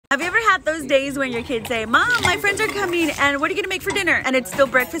Have you ever had those days when your kids say, Mom, my friends are coming and what are you gonna make for dinner? And it's still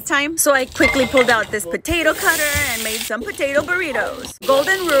breakfast time? So I quickly pulled out this potato cutter and made some potato burritos.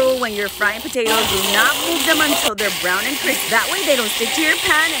 Golden rule, when you're frying potatoes, do not move them until they're brown and crisp. That way they don't stick to your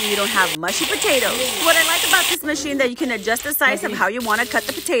pan and you don't have mushy potatoes. What I like about this machine that you can adjust the size of how you want to cut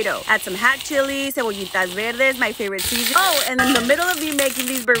the potato. Add some hot chili, cebollitas verdes, my favorite season. Oh, and in the middle of me making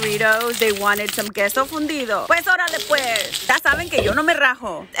these burritos, they wanted some queso fundido. Pues órale pues. Ya saben que yo no me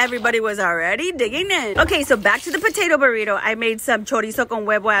rajo. Everybody was already digging in. Okay, so back to the potato burrito. I made some chorizo con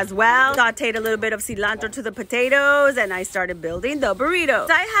huevo as well. Sauteed a little bit of cilantro to the potatoes and I started building the burrito.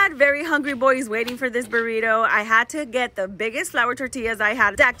 So I had very hungry boys waiting for this burrito. I had to get the biggest flour tortillas I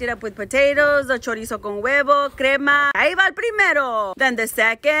had. Stacked it up with potatoes, the chorizo con huevo, crema. Ahí va el primero. Then the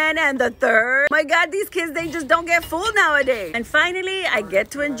second and the third. My God, these kids, they just don't get full nowadays. And finally, I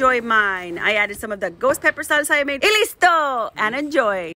get to enjoy mine. I added some of the ghost pepper salsa I made. Y listo! And enjoy.